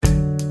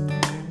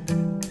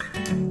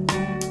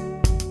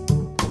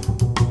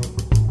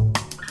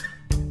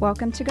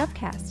Welcome to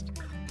GovCast.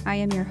 I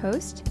am your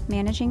host,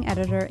 Managing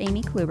Editor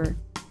Amy Kluber.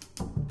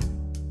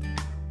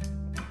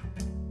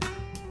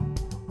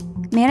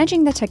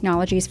 Managing the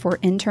technologies for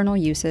internal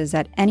uses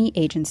at any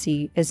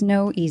agency is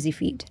no easy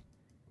feat.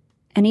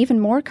 And even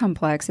more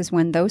complex is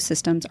when those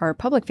systems are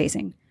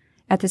public-facing.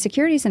 At the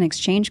Securities and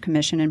Exchange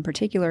Commission in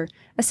particular,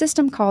 a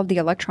system called the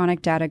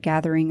Electronic Data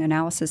Gathering,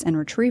 Analysis, and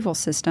Retrieval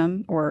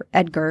System, or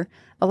EDGAR,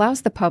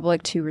 allows the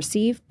public to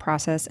receive,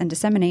 process, and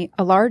disseminate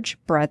a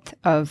large breadth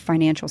of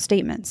financial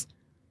statements,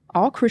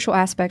 all crucial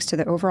aspects to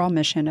the overall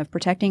mission of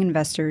protecting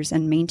investors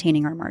and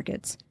maintaining our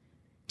markets.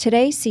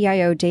 Today,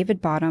 CIO David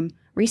Bottom,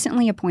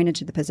 recently appointed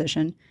to the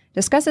position,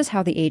 discusses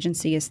how the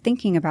agency is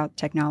thinking about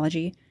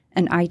technology,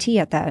 and IT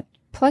at that,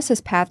 plus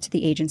his path to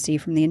the agency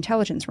from the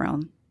intelligence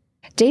realm.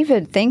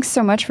 David, thanks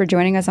so much for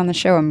joining us on the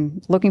show.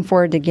 I'm looking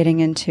forward to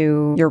getting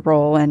into your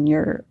role and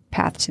your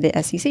path to the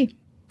SEC.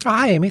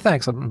 Hi, Amy.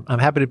 Thanks. I'm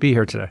happy to be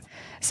here today.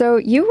 So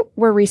you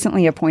were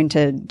recently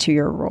appointed to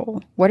your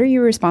role. What are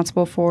you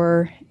responsible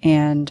for,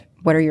 and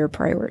what are your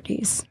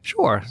priorities?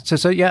 Sure.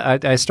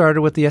 I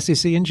started with the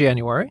SEC in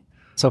January.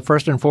 So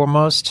first and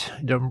foremost,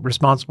 I'm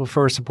responsible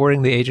for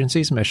supporting the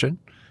agency's mission.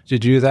 To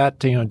do that,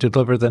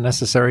 deliver the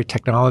necessary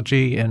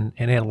technology and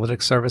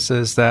analytic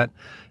services that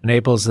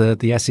enables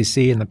the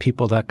SEC and the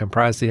people that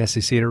comprise the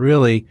SEC to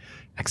really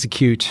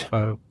execute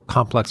a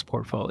complex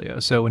portfolio.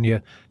 So when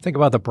you think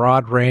about the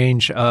broad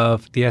range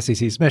of the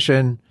SEC's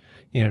mission,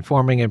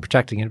 informing and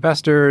protecting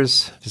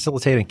investors,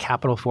 facilitating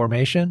capital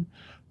formation,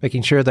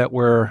 making sure that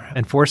we're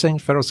enforcing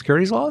federal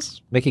securities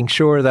laws, making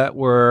sure that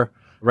we're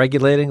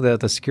regulating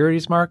the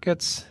securities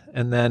markets,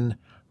 and then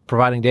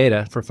providing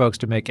data for folks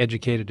to make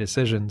educated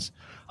decisions.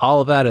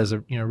 All of that is a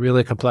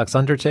really complex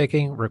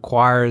undertaking,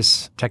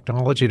 requires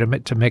technology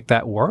to make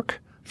that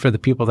work for the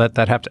people that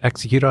have to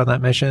execute on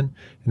that mission,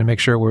 and to make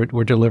sure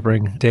we're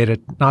delivering data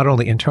not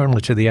only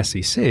internally to the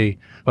SEC,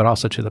 but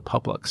also to the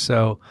public.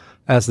 So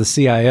as the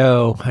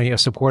CIO,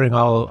 supporting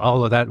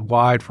all of that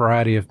wide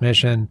variety of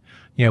mission,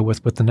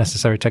 with the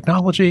necessary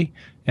technology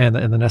and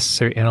the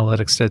necessary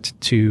analytics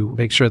to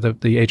make sure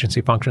that the agency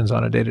functions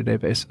on a day-to-day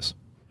basis.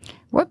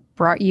 What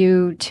brought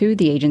you to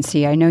the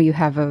agency? I know you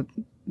have a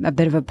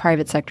bit of a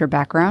private sector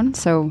background,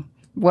 so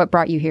what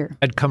brought you here?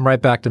 I'd come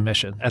right back to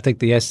mission. I think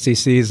the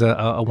SEC is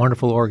a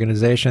wonderful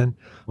organization.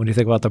 When you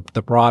think about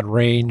the broad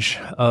range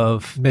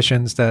of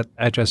missions that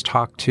I just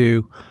talked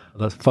to,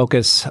 the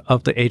focus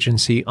of the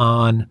agency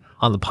on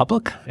the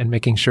public and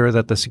making sure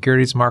that the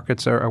securities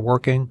markets are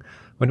working.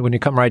 When you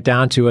come right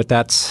down to it,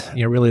 that's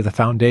really the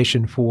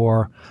foundation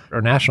for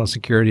our national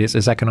security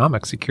is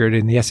economic security,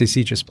 and the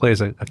SEC just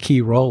plays a key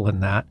role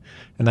in that.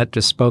 And that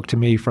just spoke to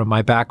me from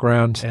my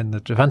background in the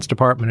Defense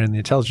Department and the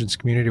intelligence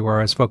community, where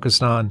I was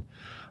focused on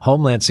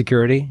Homeland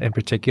Security in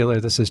particular.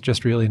 This is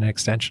just really an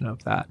extension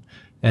of that,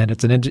 and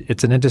it's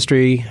an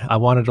industry I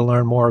wanted to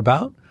learn more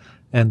about,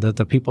 and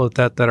the people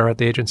that are at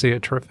the agency are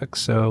terrific.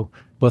 So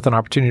both an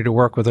opportunity to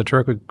work with a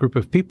terrific group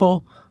of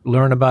people,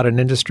 learn about an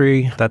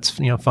industry that's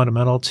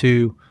fundamental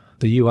to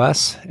the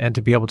U.S., and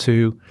to be able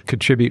to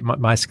contribute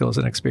my skills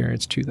and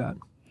experience to that.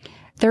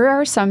 There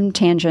are some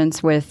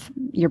tangents with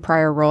your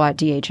prior role at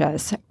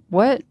DHS.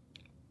 What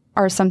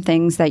are some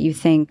things that you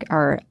think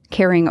are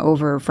carrying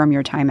over from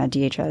your time at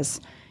DHS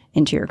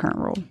into your current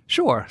role?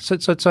 Sure. So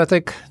I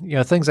think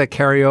things that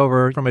carry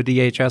over from a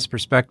DHS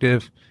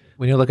perspective.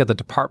 When you look at the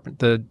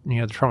Department of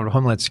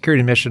Homeland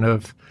Security mission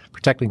of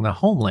protecting the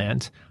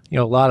homeland,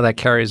 a lot of that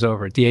carries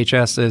over.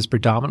 DHS is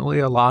predominantly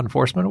a law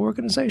enforcement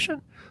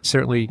organization,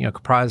 certainly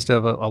comprised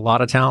of a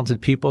lot of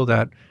talented people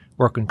that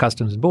work in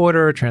Customs and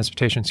Border,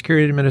 Transportation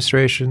Security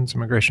Administrations,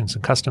 Immigration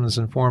and Customs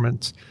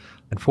enforcement.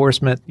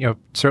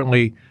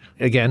 Certainly,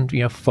 again,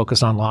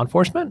 focused on law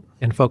enforcement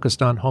and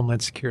focused on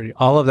Homeland Security.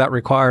 All of that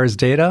requires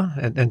data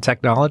and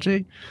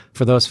technology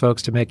for those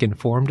folks to make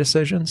informed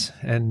decisions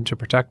and to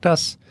protect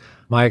us.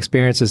 My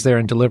experience is there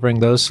in delivering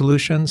those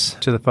solutions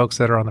to the folks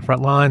that are on the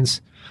front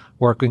lines,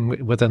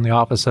 working within the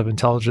Office of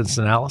Intelligence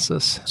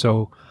Analysis.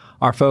 So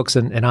our folks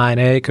in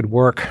I&A could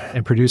work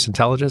and produce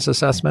intelligence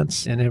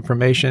assessments and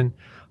information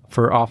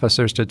for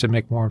officers to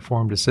make more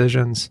informed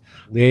decisions,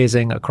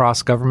 liaising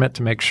across government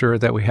to make sure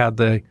that we had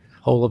the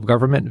whole of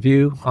government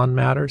view on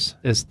matters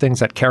is things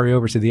that carry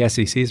over to the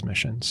SEC's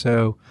mission.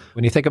 So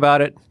when you think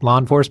about it, law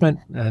enforcement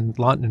and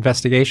law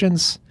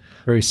investigations,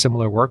 very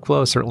similar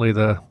workflow. Certainly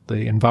the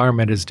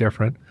environment is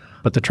different,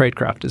 but the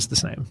tradecraft is the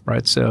same,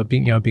 right? So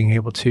being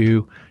able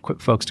to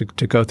equip folks to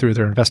go through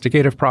their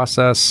investigative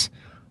process,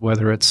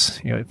 whether it's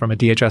from a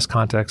DHS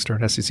context or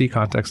an SEC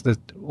context,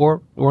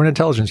 or an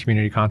intelligence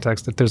community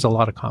context, that there's a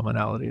lot of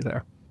commonality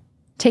there.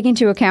 Taking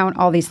into account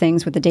all these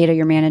things with the data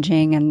you're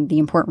managing and the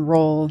important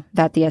role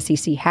that the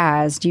SEC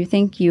has, do you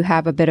think you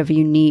have a bit of a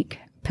unique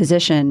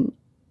position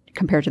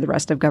compared to the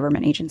rest of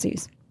government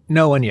agencies?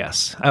 No and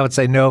yes. I would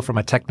say no from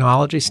a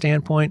technology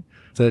standpoint.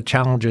 The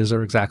challenges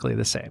are exactly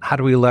the same. How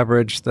do we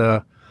leverage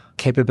the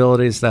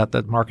capabilities that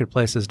the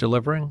marketplace is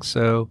delivering?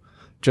 So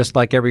just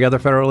like every other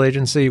federal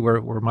agency,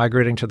 we're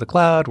migrating to the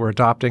cloud, we're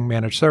adopting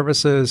managed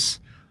services,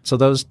 So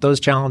those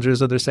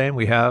challenges are the same.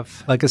 We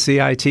have legacy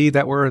IT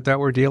that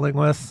we're dealing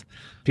with.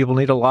 People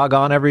need to log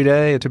on every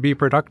day to be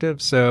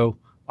productive. So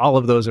all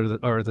of those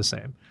are the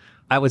same.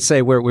 I would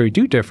say where we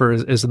do differ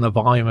is in the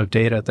volume of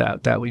data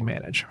that we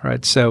manage,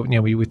 right? So,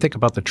 we think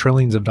about the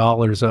trillions of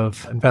dollars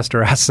of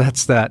investor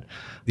assets that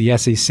the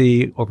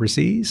SEC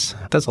oversees.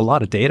 There's a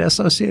lot of data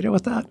associated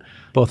with that,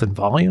 both in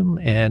volume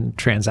and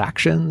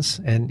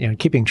transactions. And,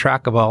 keeping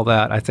track of all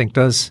that, I think,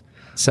 does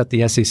set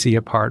the SEC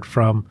apart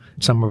from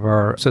some of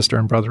our sister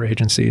and brother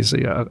agencies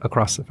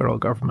across the federal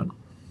government.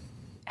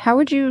 How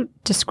would you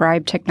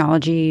describe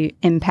technology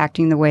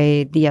impacting the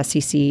way the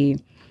SEC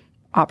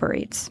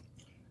operates?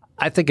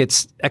 I think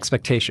it's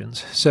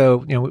expectations. So,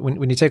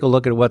 when you take a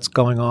look at what's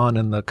going on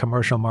in the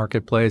commercial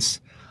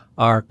marketplace,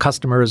 our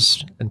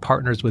customers and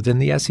partners within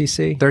the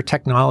SEC, their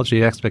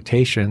technology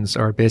expectations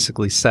are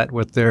basically set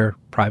with their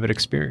private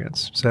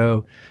experience.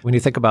 So when you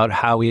think about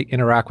how we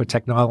interact with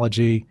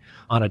technology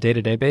on a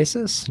day-to-day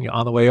basis,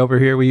 on the way over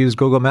here, we use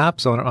Google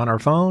Maps on our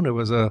phone. It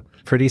was a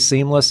pretty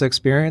seamless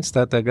experience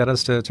that got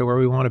us to where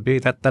we want to be.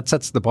 That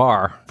sets the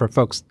bar for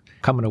folks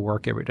coming to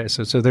work every day.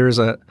 So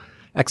there's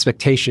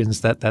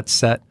expectations that's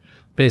set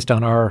based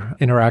on our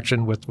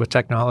interaction with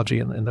technology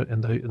in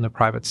the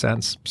private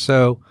sense.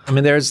 So,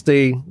 there's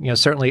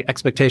certainly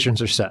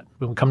expectations are set.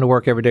 When we come to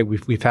work every day,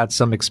 we've had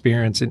some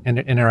experience in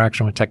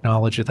interaction with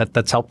technology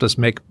that's helped us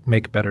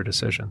make better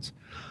decisions.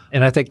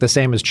 And I think the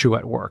same is true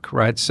at work,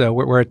 right? So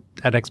we're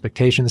at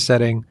expectation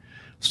setting.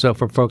 So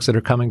for folks that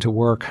are coming to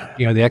work,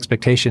 the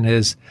expectation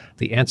is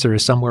the answer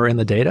is somewhere in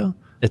the data.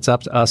 It's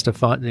up to us to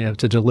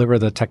to deliver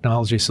the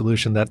technology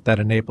solution that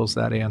enables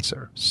that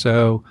answer.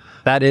 So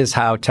that is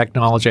how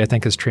technology, I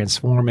think, is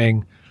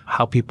transforming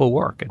how people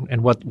work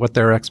and what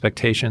their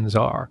expectations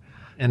are.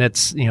 And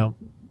it's,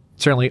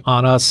 certainly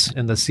on us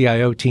and the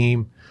CIO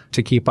team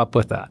to keep up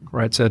with that,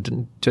 right? So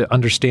to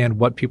understand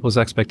what people's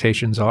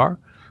expectations are,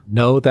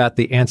 know that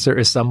the answer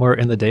is somewhere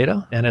in the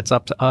data, and it's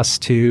up to us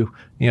to,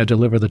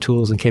 deliver the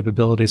tools and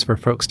capabilities for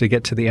folks to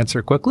get to the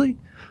answer quickly.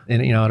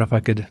 And, and if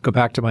I could go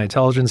back to my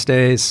intelligence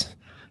days,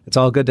 it's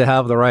all good to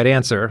have the right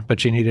answer,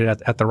 but you need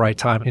it at the right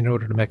time in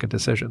order to make a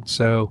decision.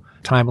 So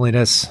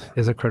timeliness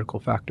is a critical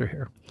factor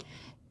here.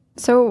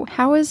 So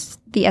how is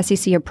the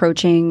SEC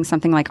approaching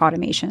something like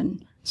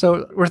automation?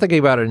 So we're thinking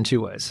about it in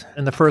two ways.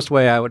 And the first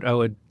way I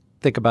would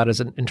think about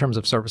is in terms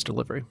of service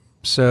delivery.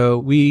 So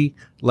we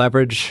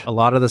leverage a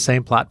lot of the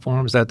same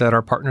platforms that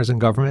our partners in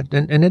government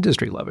and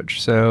industry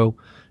leverage. So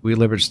we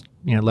leverage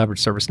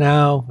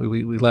ServiceNow,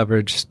 we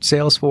leverage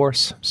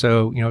Salesforce.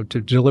 So,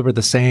 to deliver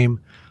the same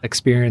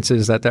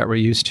experiences that we're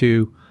used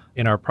to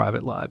in our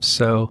private lives.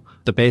 So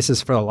the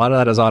basis for a lot of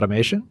that is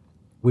automation.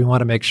 We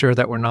want to make sure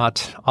that we're not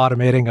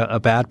automating a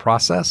bad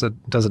process.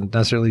 It doesn't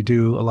necessarily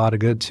do a lot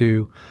of good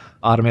to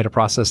automate a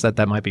process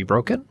that might be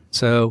broken.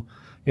 So,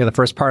 the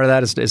first part of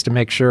that is to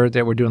make sure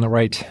that we're doing the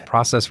right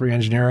process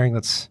re-engineering.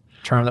 That's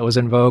a term that was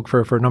in vogue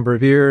for a number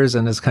of years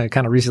and is kind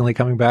of recently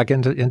coming back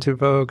into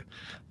vogue.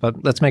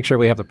 But let's make sure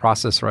we have the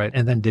process right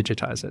and then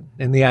digitize it.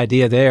 And the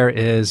idea there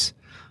is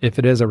if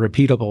it is a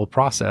repeatable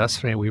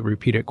process, we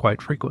repeat it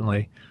quite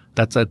frequently,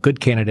 that's a good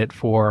candidate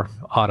for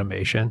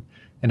automation.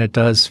 And it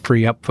does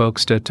free up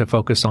folks to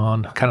focus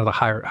on kind of the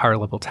higher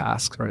level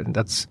tasks, right? And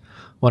that's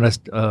one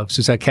of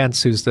Suzette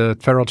Kent's, who's the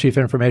Federal Chief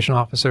Information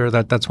Officer,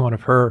 that's one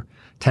of her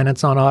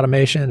tenets on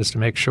automation is to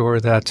make sure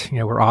that,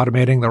 we're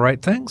automating the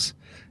right things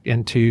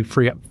and to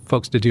free up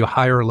folks to do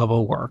higher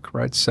level work,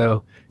 right?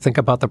 So think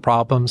about the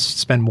problems,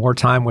 spend more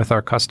time with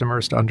our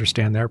customers to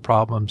understand their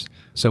problems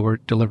so we're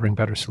delivering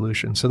better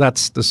solutions. So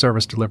that's the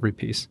service delivery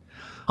piece.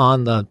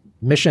 On the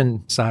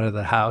mission side of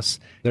the house,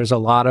 there's a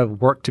lot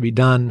of work to be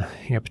done,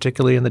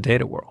 particularly in the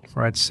data world,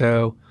 right?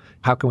 So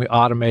how can we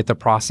automate the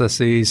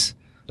processes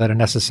that are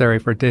necessary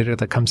for data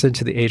that comes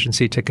into the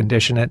agency to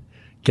condition it,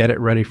 get it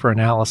ready for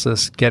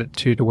analysis, get it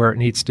to where it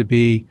needs to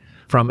be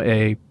from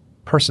a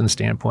person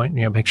standpoint,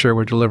 make sure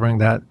we're delivering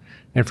that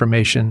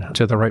information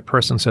to the right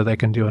person so they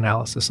can do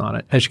analysis on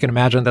it. As you can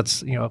imagine,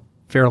 that's,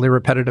 fairly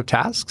repetitive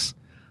tasks.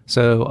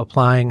 So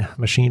applying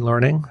machine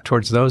learning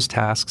towards those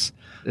tasks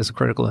is a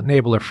critical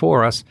enabler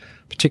for us,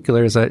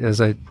 particularly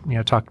as I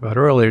talked about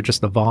earlier,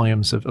 just the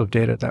volumes of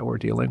data that we're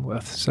dealing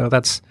with. So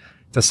that's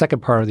the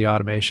second part of the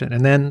automation.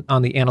 And then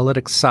on the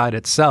analytics side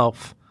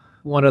itself,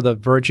 one of the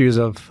virtues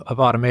of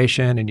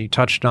automation, and you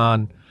touched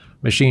on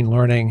machine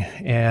learning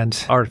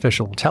and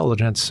artificial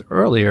intelligence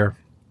earlier,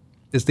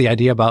 is the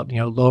idea about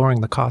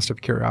lowering the cost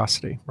of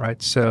curiosity,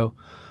 right? So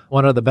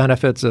one of the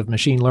benefits of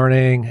machine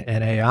learning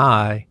and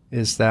AI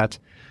is that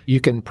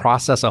you can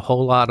process a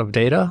whole lot of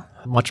data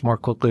much more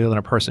quickly than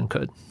a person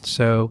could.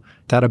 So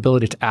that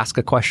ability to ask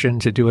a question,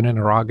 to do an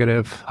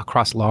interrogative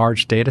across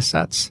large data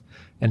sets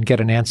and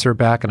get an answer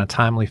back in a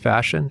timely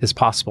fashion is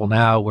possible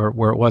now where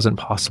it wasn't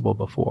possible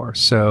before.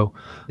 So,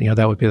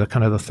 that would be the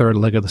kind of the third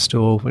leg of the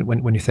stool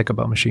when you think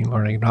about machine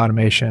learning and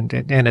automation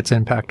and its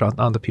impact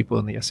on the people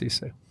in the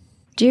SEC.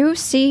 Do you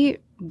see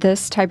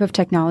this type of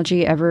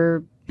technology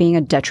ever being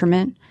a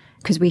detriment?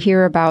 Because we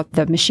hear about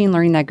the machine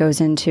learning that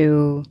goes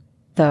into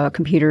the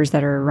computers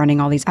that are running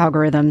all these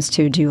algorithms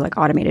to do like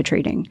automated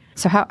trading.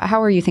 So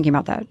how are you thinking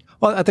about that?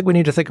 Well, I think we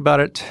need to think about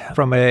it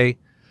from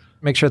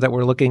make sure that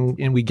we're looking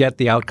and we get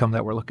the outcome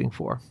that we're looking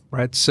for,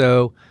 right?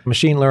 So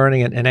machine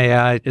learning and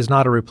AI is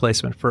not a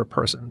replacement for a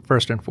person,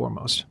 first and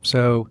foremost.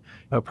 So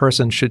a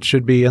person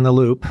should be in the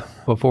loop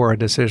before a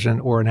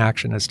decision or an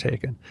action is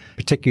taken,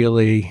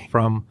 particularly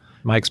from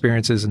my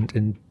experiences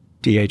in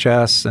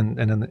DHS and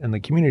in the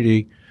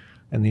community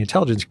and the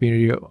intelligence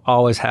community. You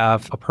always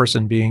have a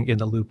person being in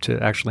the loop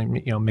to actually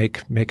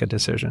make a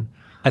decision.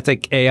 I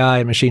think AI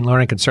and machine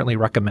learning can certainly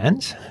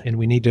recommend, and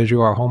we need to do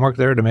our homework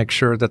there to make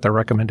sure that the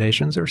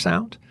recommendations are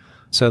sound.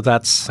 So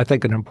that's, I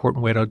think, an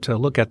important way to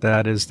look at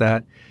that is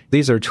that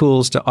these are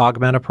tools to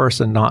augment a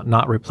person,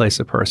 not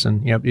replace a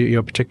person,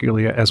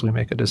 particularly as we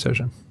make a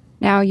decision.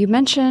 Now, you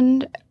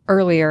mentioned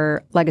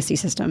earlier legacy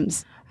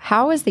systems.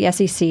 How is the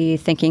SEC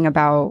thinking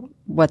about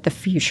what the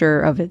future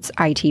of its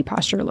IT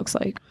posture looks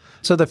like?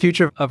 So the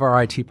future of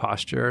our IT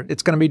posture,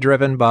 it's going to be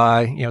driven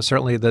by,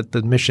 certainly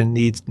the mission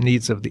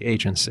needs of the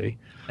agency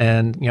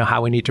and,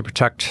 how we need to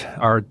protect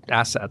our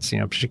assets,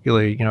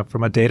 particularly,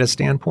 from a data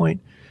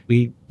standpoint.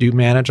 We do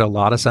manage a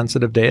lot of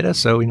sensitive data,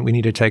 so we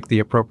need to take the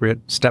appropriate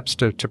steps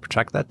to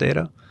protect that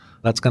data.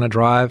 That's going to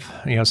drive,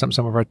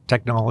 some of our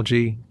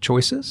technology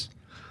choices.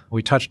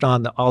 We touched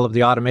on all of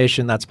the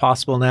automation that's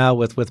possible now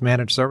with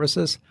managed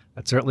services.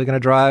 That's certainly going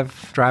to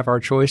drive our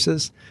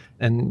choices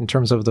and in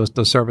terms of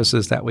those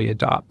services that we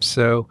adopt.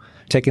 So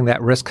taking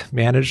that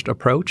risk-managed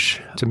approach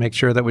to make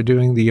sure that we're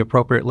doing the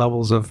appropriate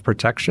levels of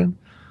protection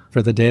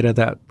for the data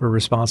that we're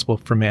responsible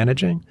for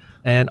managing,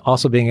 and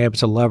also being able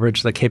to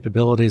leverage the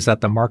capabilities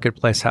that the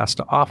marketplace has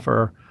to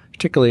offer,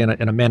 particularly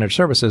in a managed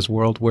services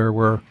world where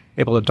we're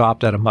able to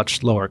adopt at a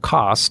much lower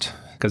cost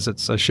because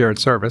it's a shared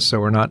service,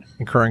 so we're not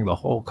incurring the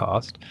whole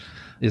cost,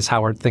 is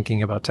how we're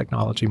thinking about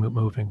technology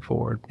moving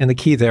forward. And the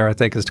key there, I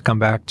think, is to come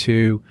back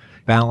to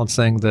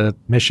balancing the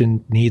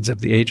mission needs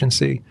of the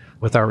agency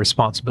with our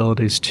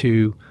responsibilities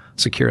to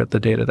secure the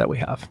data that we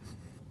have.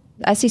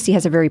 The SEC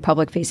has a very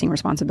public-facing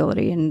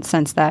responsibility in the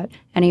sense that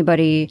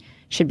anybody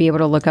should be able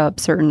to look up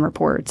certain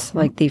reports,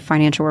 like the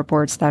financial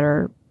reports that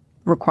are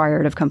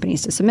required of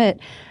companies to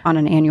submit on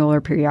an annual or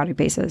periodic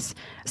basis.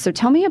 So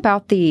tell me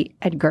about the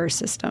EDGAR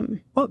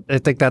system. Well, I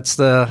think that's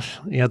the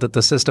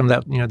system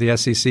that the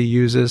SEC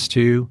uses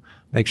to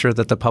make sure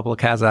that the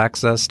public has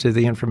access to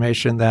the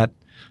information that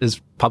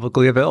is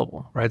publicly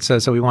available, right? So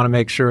we want to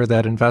make sure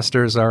that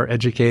investors are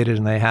educated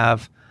and they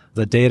have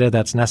the data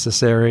that's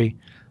necessary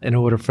in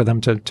order for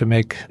them to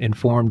make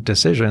informed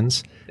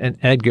decisions. And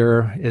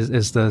EDGAR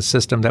is the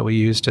system that we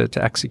use to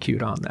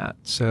execute on that.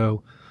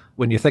 So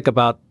when you think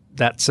about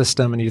that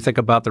system and you think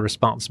about the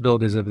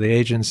responsibilities of the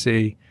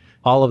agency,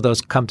 all of those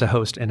come to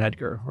host in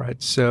EDGAR,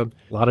 right? So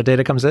a lot of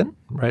data comes in,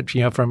 right?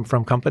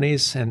 From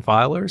companies and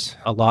filers.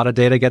 A lot of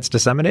data gets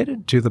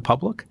disseminated to the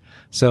public.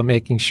 So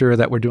making sure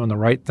that we're doing the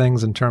right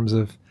things in terms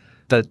of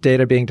the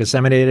data being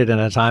disseminated in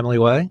a timely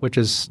way, which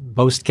is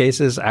most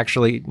cases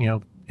actually,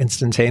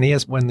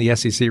 instantaneous when the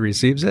SEC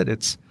receives it.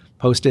 It's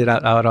posted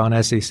out on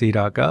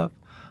sec.gov.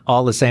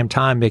 All at the same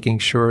time, making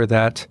sure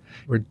that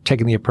we're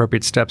taking the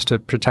appropriate steps to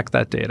protect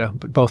that data,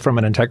 but both from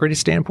an integrity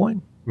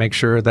standpoint, make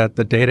sure that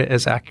the data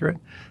is accurate,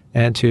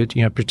 and to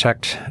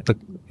protect the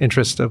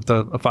interest of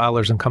the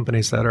filers and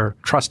companies that are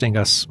trusting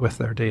us with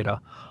their data.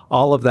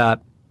 All of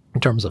that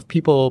in terms of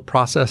people,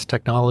 process,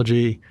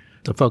 technology,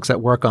 the folks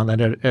that work on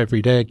that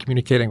every day,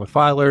 communicating with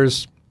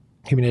filers,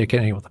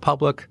 communicating with the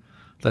public,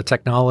 the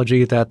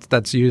technology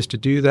that's used to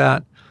do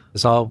that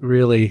is all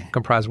really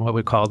comprised of what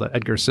we call the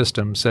EDGAR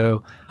system.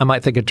 So I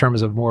might think in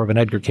terms of more of an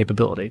EDGAR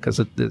capability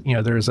because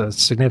there's a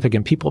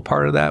significant people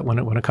part of that when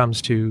it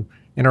comes to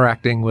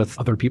interacting with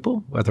other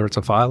people, whether it's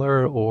a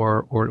filer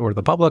or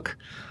the public.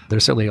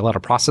 There's certainly a lot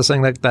of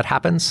processing that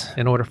happens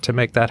in order to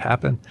make that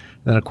happen.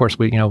 And then of course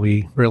we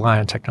rely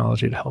on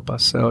technology to help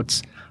us. So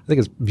I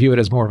think view it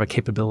as more of a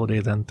capability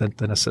than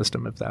a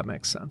system, if that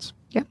makes sense.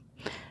 Yeah.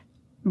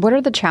 What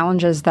are the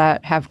challenges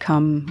that have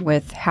come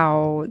with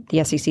how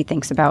the SEC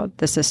thinks about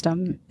the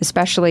system,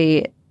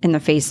 especially in the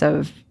face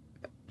of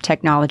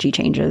technology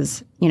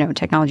changes?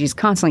 Technology is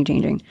constantly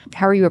changing.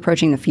 How are you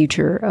approaching the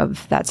future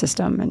of that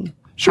system and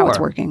how it's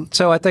working?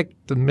 So I think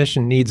the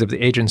mission needs of the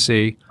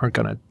agency aren't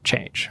going to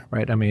change,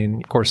 right? I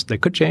mean, of course, they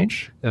could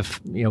change if,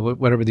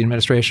 whatever the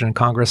administration and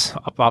Congress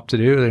opt to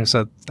do,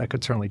 so that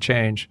could certainly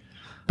change.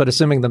 But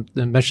assuming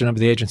the mission of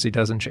the agency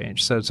doesn't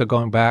change. So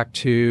going back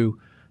to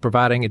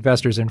providing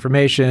investors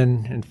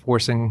information,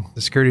 enforcing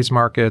the securities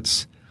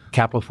markets,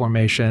 capital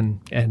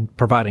formation, and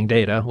providing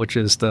data, which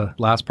is the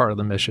last part of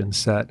the mission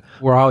set,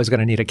 we're always going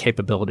to need a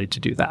capability to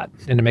do that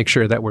and to make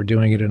sure that we're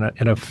doing it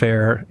in a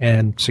fair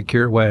and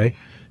secure way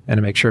and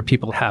to make sure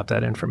people have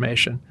that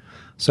information.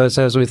 So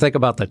as we think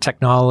about the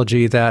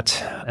technology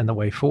and the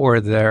way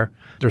forward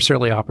there's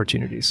certainly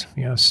opportunities.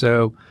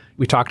 So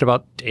we talked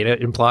about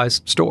data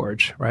implies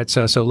storage, right?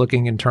 So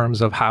looking in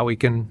terms of how we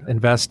can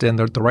invest in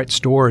the right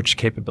storage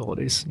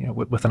capabilities,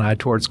 with an eye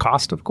towards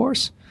cost, of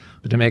course,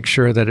 but to make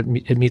sure that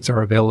it meets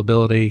our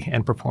availability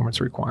and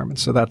performance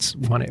requirements. So that's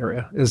one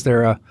area. Is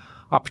there a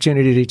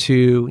opportunity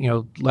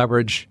to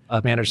leverage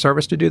a managed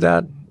service to do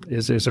that?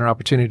 Is there an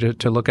opportunity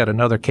to look at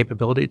another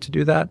capability to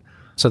do that?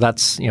 So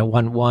that's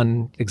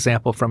one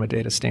example from a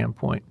data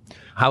standpoint.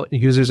 How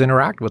users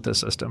interact with the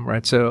system,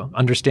 right? So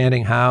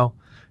understanding how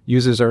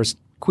users are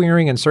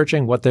querying and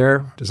searching, what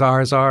their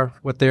desires are,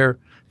 what their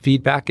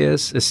feedback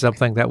is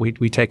something that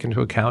we take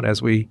into account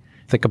as we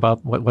think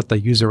about what the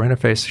user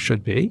interface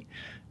should be.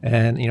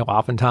 And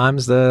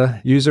oftentimes the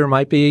user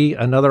might be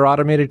another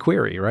automated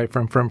query, right,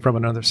 from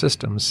another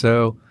system.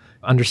 So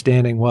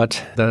understanding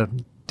what the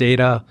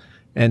data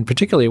and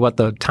particularly what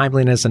the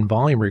timeliness and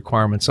volume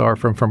requirements are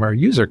from our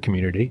user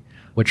community,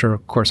 which are,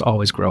 of course,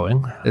 always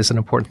growing, is an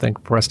important thing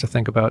for us to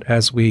think about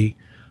as we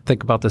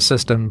think about the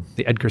system,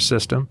 the EDGAR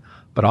system.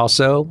 But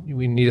also,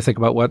 we need to think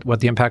about what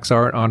the impacts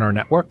are on our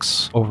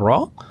networks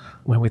overall.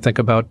 When we think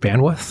about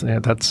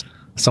bandwidth, that's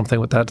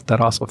something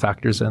that also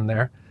factors in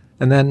there.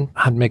 And then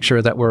make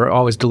sure that we're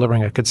always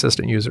delivering a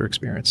consistent user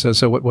experience.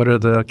 So what are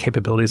the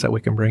capabilities that we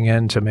can bring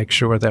in to make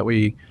sure that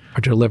we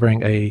are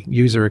delivering a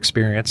user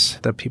experience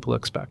that people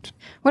expect?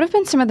 What have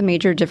been some of the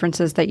major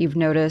differences that you've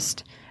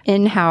noticed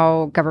in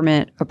how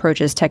government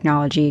approaches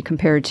technology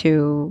compared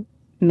to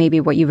maybe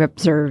what you've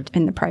observed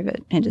in the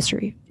private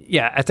industry?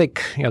 Yeah, I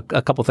think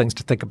a couple things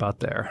to think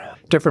about there.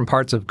 Different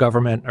parts of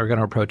government are going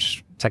to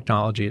approach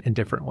technology in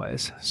different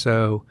ways.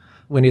 So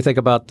when you think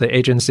about the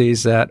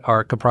agencies that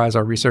comprise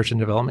our research and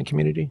development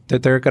community,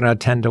 that they're going to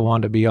tend to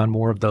want to be on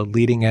more of the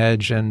leading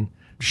edge and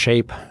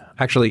shape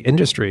actually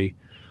industry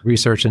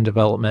research and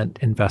development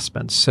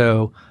investments.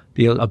 So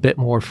be a bit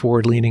more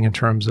forward-leaning in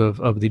terms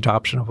of the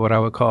adoption of what I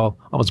would call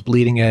almost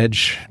bleeding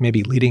edge,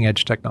 maybe leading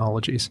edge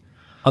technologies.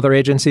 Other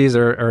agencies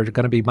are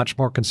going to be much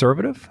more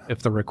conservative if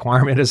the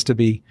requirement is to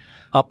be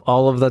up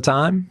all of the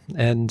time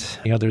and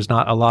there's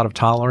not a lot of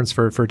tolerance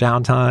for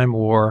downtime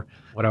or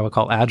what I would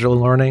call agile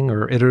learning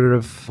or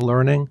iterative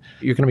learning.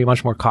 You're going to be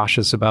much more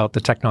cautious about the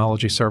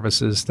technology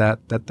services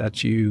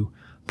that you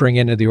bring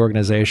into the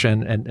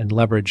organization and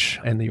leverage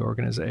in the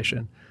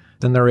organization.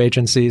 Then there are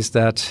agencies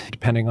that,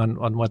 depending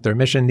on what their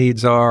mission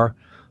needs are,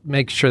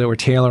 make sure that we're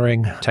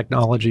tailoring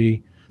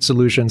technology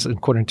solutions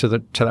according to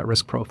that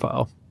risk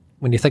profile.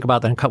 When you think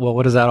about that, well,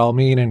 what does that all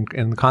mean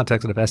in the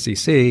context of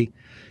SEC?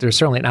 There's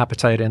certainly an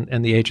appetite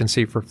in the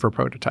agency for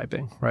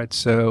prototyping, right?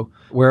 So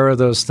where are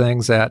those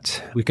things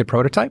that we could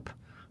prototype,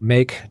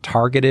 make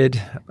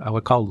targeted, I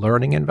would call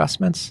learning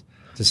investments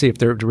to see if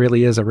there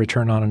really is a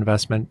return on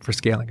investment for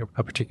scaling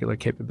a particular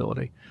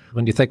capability.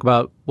 When you think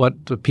about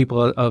what the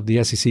people of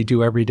the SEC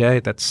do every day,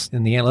 that's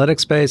in the analytics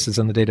space, is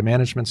in the data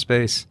management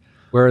space,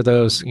 where are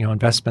those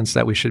investments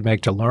that we should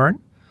make to learn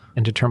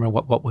and determine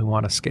what we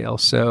want to scale?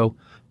 So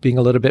being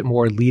a little bit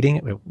more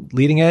leading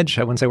edge.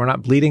 I wouldn't say we're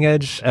not bleeding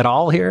edge at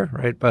all here,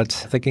 right? But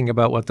thinking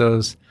about what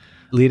those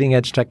leading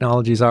edge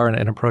technologies are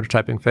in a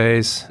prototyping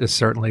phase is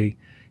certainly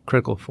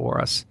critical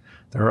for us.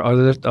 There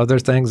are other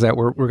things that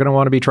we're going to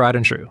want to be tried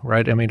and true,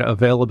 right? I mean,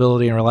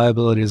 availability and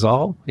reliability is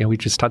all. We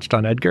just touched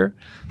on EDGAR,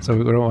 so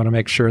we're going to want to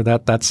make sure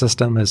that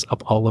system is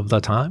up all of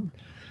the time.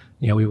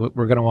 We're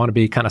going to want to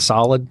be kind of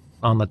solid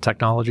on the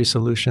technology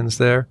solutions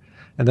there.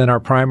 And then our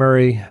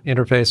primary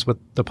interface with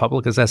the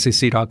public is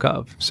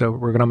sec.gov. So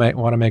we're going to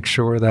want to make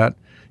sure that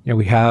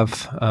we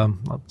have,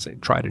 let's say,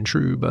 tried and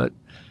true, but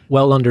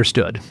well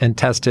understood and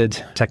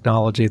tested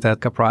technology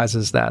that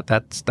comprises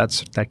that's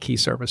that key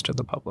service to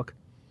the public.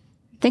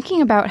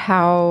 Thinking about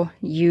how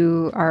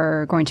you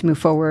are going to move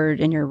forward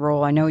in your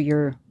role, I know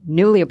you're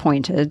newly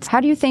appointed. How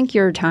do you think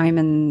your time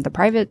in the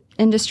private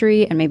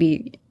industry and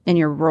maybe in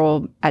your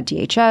role at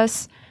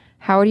DHS,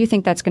 how do you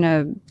think that's going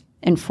to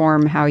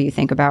inform how you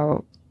think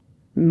about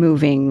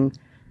moving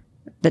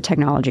the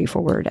technology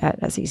forward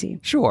at SEC?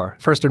 Sure.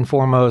 First and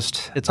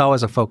foremost, it's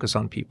always a focus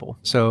on people.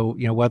 So,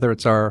 whether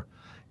it's our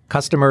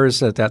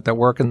customers that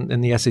work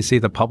in the SEC,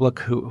 the public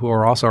who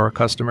are also our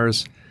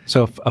customers,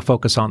 so a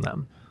focus on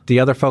them. The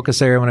other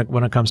focus area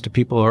when it comes to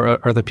people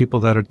are the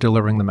people that are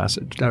delivering the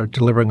message, that are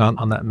delivering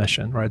on that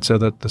mission, right? So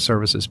the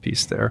services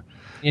piece there.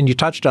 And you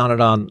touched on it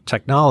on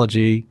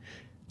technology.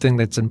 Thing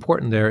that's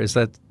important there is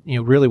that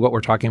really what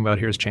we're talking about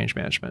here is change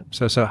management.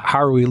 So how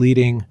are we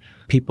leading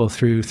people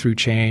through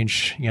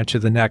change to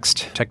the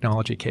next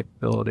technology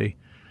capability?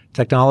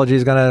 Technology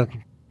is going to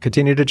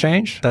continue to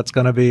change. That's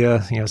going to be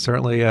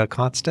certainly a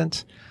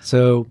constant.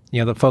 So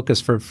the focus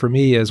for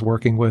me is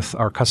working with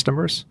our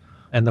customers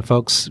and the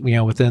folks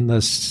within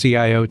the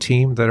CIO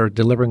team that are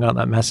delivering on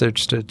that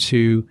message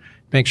to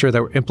make sure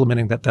that we're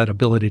implementing that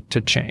ability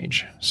to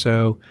change.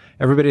 So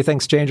everybody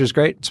thinks change is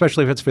great,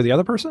 especially if it's for the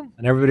other person.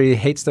 And everybody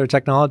hates their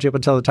technology up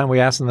until the time we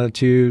ask them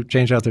to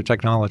change out their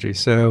technology.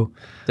 So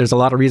there's a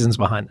lot of reasons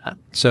behind that.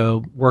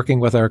 So working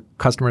with our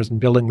customers and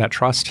building that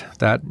trust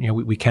that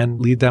we can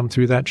lead them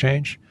through that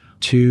change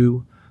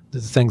to the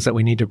things that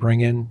we need to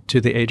bring in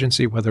to the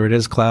agency, whether it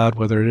is cloud,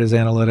 whether it is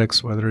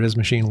analytics, whether it is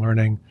machine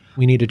learning.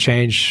 We need to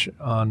change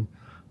on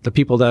the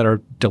people that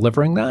are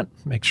delivering that,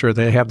 make sure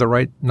they have the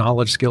right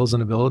knowledge, skills,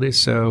 and abilities.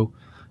 So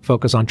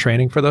focus on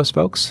training for those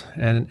folks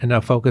and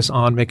now focus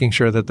on making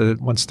sure that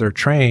once they're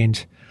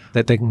trained,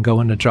 that they can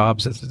go into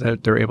jobs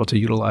that they're able to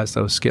utilize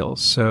those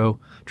skills. So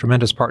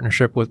tremendous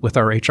partnership with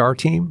our HR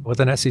team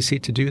within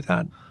SEC to do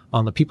that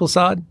on the people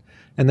side.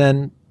 And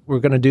then we're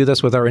going to do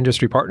this with our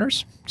industry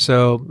partners.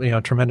 So,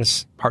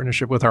 tremendous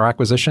partnership with our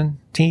acquisition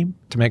team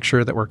to make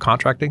sure that we're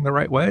contracting the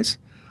right ways.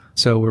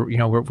 So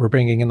we're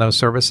bringing in those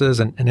services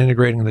and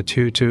integrating the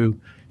two to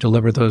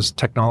deliver those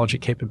technology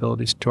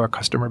capabilities to our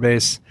customer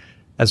base,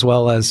 as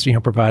well as,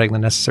 providing the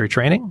necessary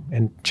training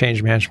and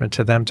change management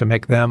to them to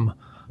make them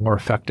more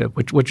effective,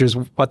 which is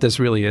what this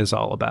really is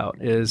all about,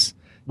 is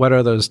what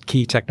are those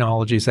key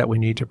technologies that we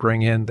need to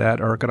bring in that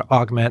are going to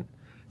augment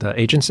the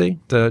agency.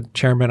 The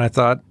chairman, I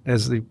thought,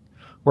 as the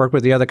worked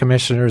with the other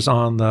commissioners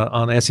on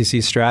the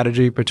SEC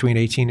strategy between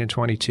 18 and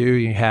 22,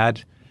 you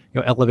had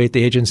elevate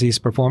the agency's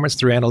performance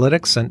through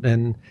analytics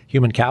and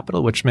human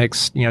capital, which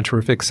makes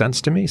terrific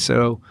sense to me.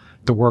 So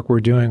the work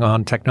we're doing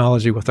on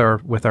technology with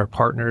our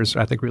partners,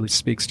 I think, really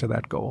speaks to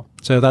that goal.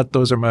 So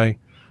those are my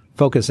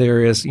focus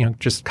areas,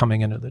 just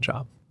coming into the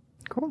job.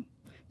 Cool.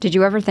 Did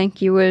you ever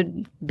think you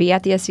would be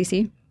at the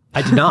SEC?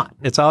 I did not.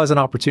 It's always an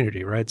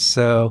opportunity, right?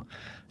 So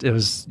it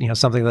was,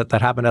 something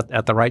that happened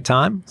at the right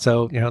time.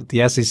 So,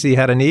 the SEC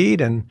had a need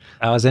and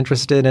I was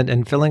interested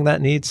in filling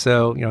that need.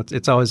 So,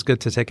 it's always good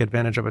to take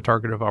advantage of a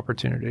targeted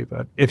opportunity.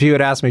 But if you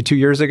had asked me 2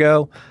 years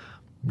ago,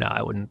 no,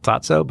 I wouldn't have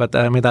thought so. But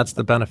that's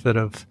the benefit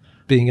of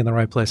being in the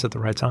right place at the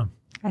right time.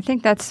 I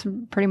think that's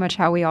pretty much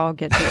how we all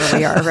get to where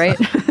we are, right?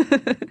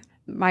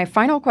 My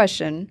final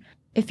question,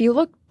 if you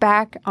look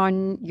back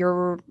on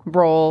your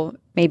role,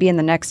 maybe in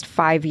the next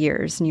 5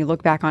 years, and you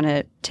look back on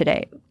it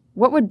today,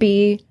 what would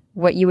be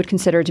what you would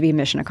consider to be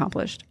mission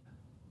accomplished?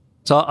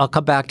 So I'll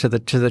come back to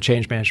the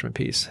change management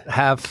piece.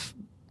 Have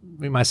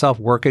myself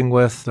working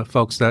with the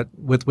folks that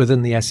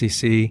within the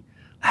SEC,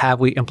 have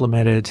we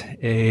implemented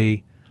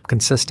a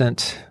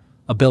consistent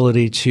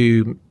ability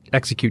to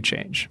execute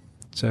change?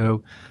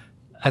 So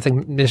I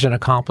think mission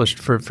accomplished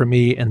for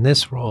me in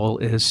this role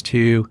is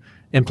to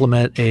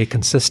implement a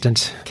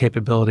consistent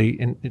capability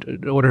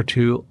in order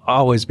to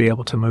always be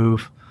able to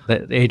move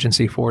the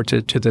agency forward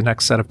to the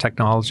next set of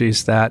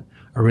technologies that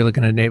are really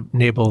going to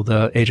enable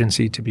the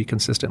agency to be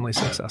consistently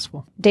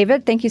successful.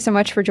 David, thank you so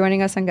much for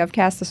joining us on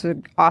GovCast. This was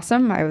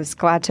awesome. I was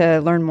glad to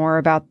learn more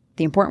about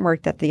the important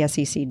work that the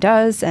SEC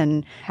does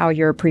and how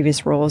your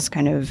previous roles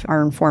kind of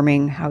are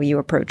informing how you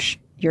approach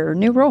your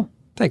new role.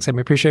 Thanks. I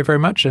appreciate it very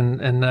much,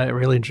 and I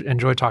really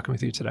enjoyed talking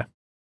with you today.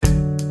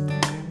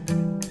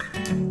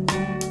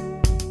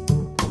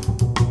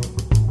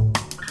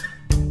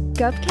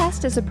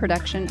 GovCast is a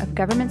production of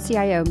Government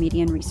CIO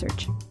Media and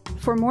Research.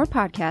 For more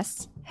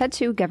podcasts, head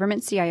to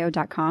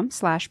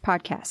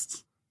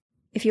governmentcio.com/podcasts.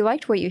 If you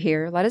liked what you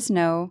hear, let us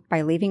know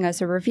by leaving us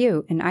a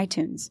review in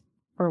iTunes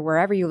or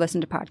wherever you listen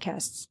to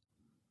podcasts.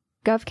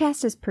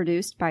 GovCast is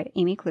produced by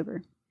Amy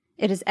Kluber.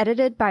 It is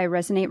edited by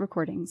Resonate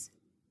Recordings.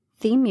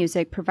 Theme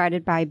music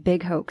provided by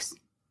Big Hoax.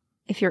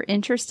 If you're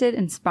interested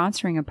in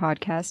sponsoring a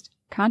podcast,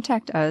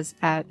 contact us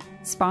at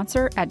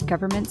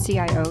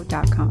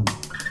sponsor@governmentcio.com.